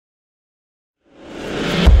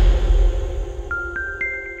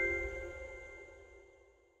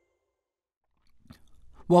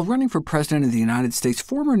While running for president of the United States,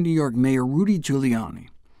 former New York Mayor Rudy Giuliani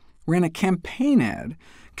ran a campaign ad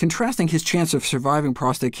contrasting his chance of surviving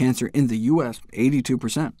prostate cancer in the U.S.,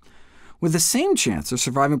 82%, with the same chance of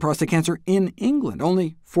surviving prostate cancer in England,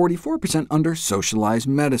 only 44% under socialized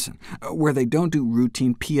medicine, where they don't do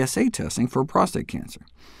routine PSA testing for prostate cancer.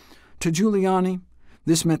 To Giuliani,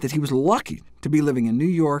 this meant that he was lucky to be living in New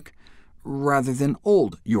York rather than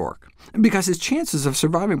Old York, because his chances of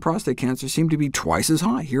surviving prostate cancer seemed to be twice as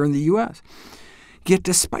high here in the U.S. Yet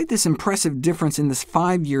despite this impressive difference in this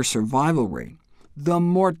 5-year survival rate, the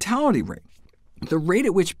mortality rate, the rate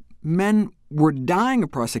at which men were dying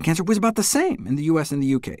of prostate cancer, was about the same in the U.S. and the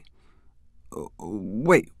U.K.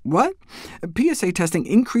 Wait, what? PSA testing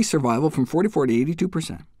increased survival from 44 to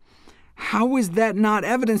 82%. How is that not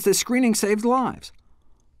evidence that screening saves lives?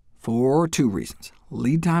 For two reasons: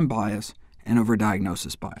 lead time bias and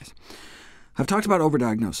overdiagnosis bias. I've talked about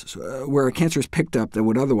overdiagnosis, where a cancer is picked up that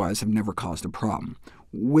would otherwise have never caused a problem.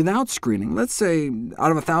 Without screening, let's say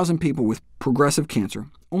out of 1,000 people with progressive cancer,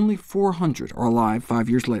 only 400 are alive 5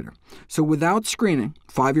 years later. So without screening,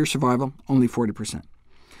 5-year survival, only 40%.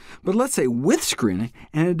 But let's say with screening,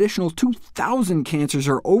 an additional 2,000 cancers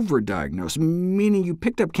are overdiagnosed, meaning you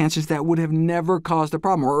picked up cancers that would have never caused a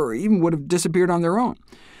problem, or even would have disappeared on their own.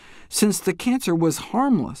 Since the cancer was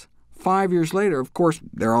harmless, 5 years later, of course,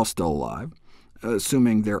 they're all still alive,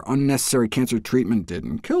 assuming their unnecessary cancer treatment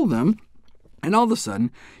didn't kill them, and all of a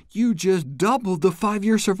sudden, you just doubled the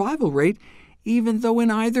 5-year survival rate, even though in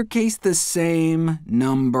either case the same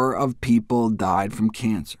number of people died from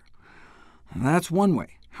cancer. And that's one way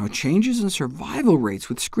how changes in survival rates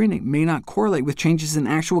with screening may not correlate with changes in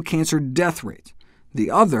actual cancer death rates. The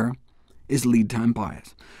other is lead time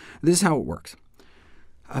bias. This is how it works.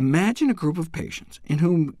 Imagine a group of patients in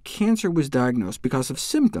whom cancer was diagnosed because of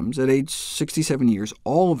symptoms at age 67 years,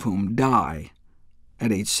 all of whom die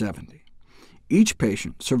at age 70. Each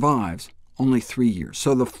patient survives only 3 years,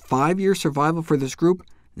 so the 5-year survival for this group,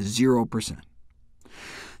 0%.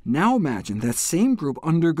 Now imagine that same group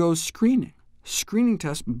undergoes screening. Screening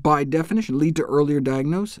tests, by definition, lead to earlier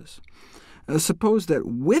diagnosis. Suppose that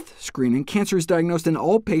with screening, cancer is diagnosed in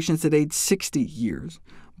all patients at age 60 years,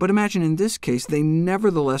 but imagine in this case they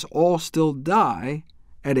nevertheless all still die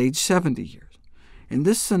at age 70 years. In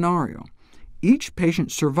this scenario, each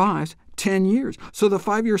patient survives 10 years, so the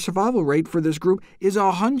 5-year survival rate for this group is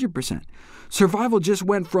 100%. Survival just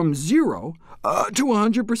went from 0 to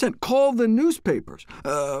 100%. Call the newspapers.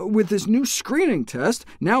 With this new screening test,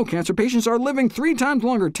 now cancer patients are living 3 times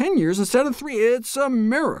longer, 10 years instead of 3. It's a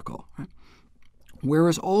miracle.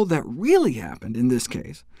 Whereas all that really happened in this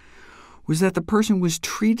case was that the person was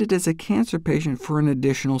treated as a cancer patient for an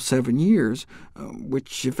additional 7 years,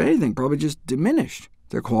 which, if anything, probably just diminished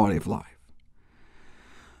their quality of life.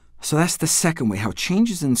 So that's the second way how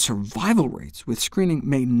changes in survival rates with screening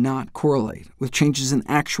may not correlate with changes in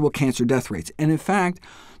actual cancer death rates. And in fact,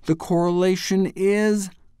 the correlation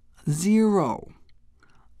is 0.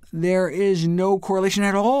 There is no correlation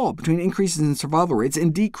at all between increases in survival rates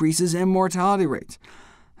and decreases in mortality rates.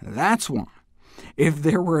 That's why, if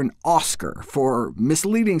there were an Oscar for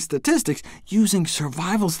misleading statistics, using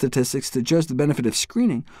survival statistics to judge the benefit of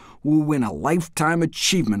screening will win a Lifetime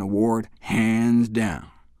Achievement Award, hands down.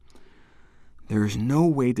 There is no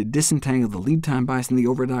way to disentangle the lead time bias and the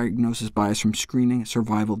overdiagnosis bias from screening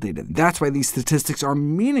survival data. That's why these statistics are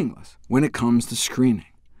meaningless when it comes to screening.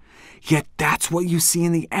 Yet that's what you see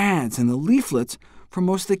in the ads and the leaflets for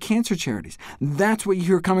most of the cancer charities. That's what you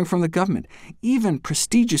hear coming from the government. Even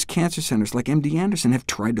prestigious cancer centers like MD Anderson have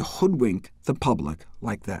tried to hoodwink the public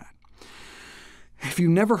like that. If you've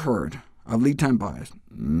never heard of lead time bias,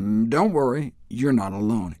 don't worry, you're not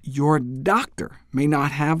alone. Your doctor may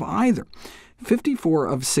not have either. 54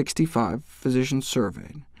 of 65 physicians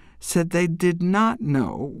surveyed said they did not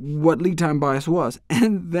know what lead time bias was,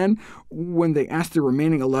 and then when they asked the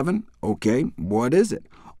remaining 11, OK, what is it?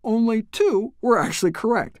 Only 2 were actually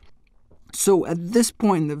correct. So at this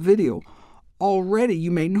point in the video, already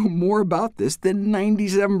you may know more about this than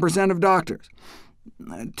 97% of doctors.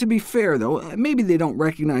 To be fair, though, maybe they don't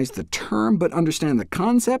recognize the term but understand the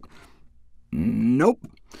concept. Nope.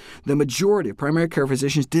 The majority of primary care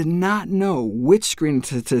physicians did not know which screening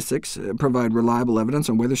statistics provide reliable evidence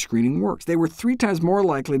on whether screening works. They were 3 times more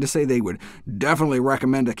likely to say they would definitely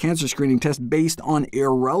recommend a cancer screening test based on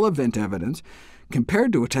irrelevant evidence,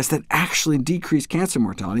 compared to a test that actually decreased cancer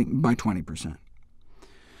mortality by 20%.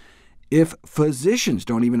 If physicians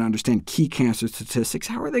don't even understand key cancer statistics,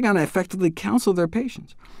 how are they going to effectively counsel their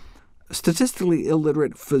patients? Statistically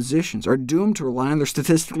illiterate physicians are doomed to rely on their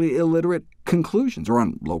statistically illiterate conclusions, or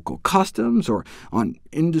on local customs, or on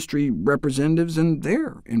industry representatives and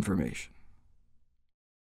their information.